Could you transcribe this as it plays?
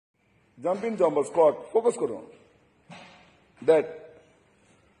Jump in, jump out, squat. Focus karo. That.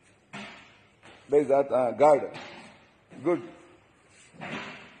 There is that. Guard. Good.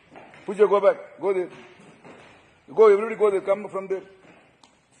 Puja, go back. Go there. Go, everybody go there. Come from there.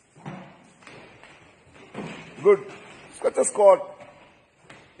 Good. Such a squat.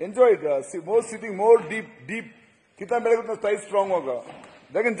 Enjoy it. See, more sitting, more deep. Kitna mere ko thighs strong hoga.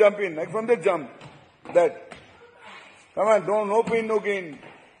 They can jump in. Like from there, jump. That. Come on, no pain, no gain.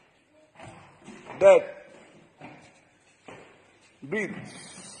 That. Breathe.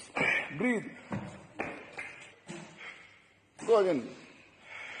 Go again.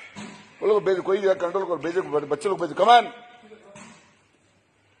 कोई control करो, भेजो बच्चे लोग भेजो. Come on.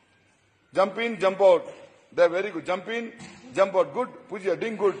 Jump in, jump out. They're very good. Jump in, jump out. Good. Puja,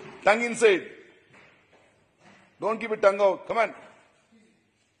 doing good. Tongue inside. Don't keep it tongue out. Come on.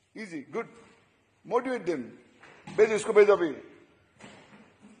 Easy. Good. Motivate them. भेजो इसको भेजो अभी.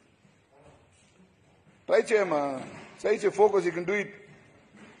 Try cheyama. Say focus. You can do it.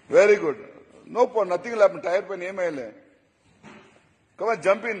 Very good. No point. Nothing will happen. Tire pain email. Come on,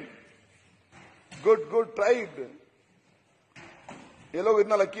 jump in. Good. Try it. ये लोग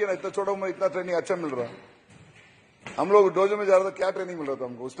इतना lucky है ना, इतना छोटा उम्र इतना ट्रेनिंग अच्छा मिल रहा. हम लोग डोजो में जा रहा था, क्या ट्रेनिंग मिल रहा था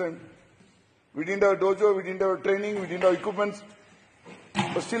हमको उस time. We didn't have dojo, we didn't have training, we didn't have equipments,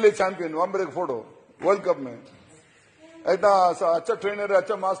 but still a champion. वहां पर एक फोटो वर्ल्ड कप में. इतना अच्छा ट्रेनर है,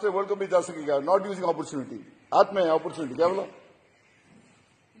 अच्छा मास्टर, वर्ल्ड कप में जा सकेगा. Not using opportunity. हाथ में अपॉर्चुनिटी. क्या बोला?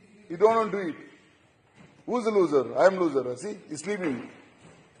 You don't want to do it. Who's the loser? I am loser. See, he's sleeping.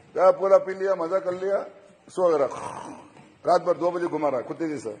 क्या पूरा पी लिया, मजा कर लिया, सो गया. रात भर 2 बजे घुमा रहा कुत्ते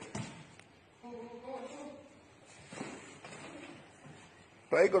जैसा.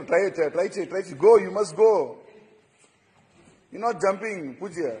 Try. Go, you must go. You're not jumping,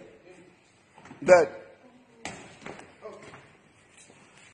 Pujya. That.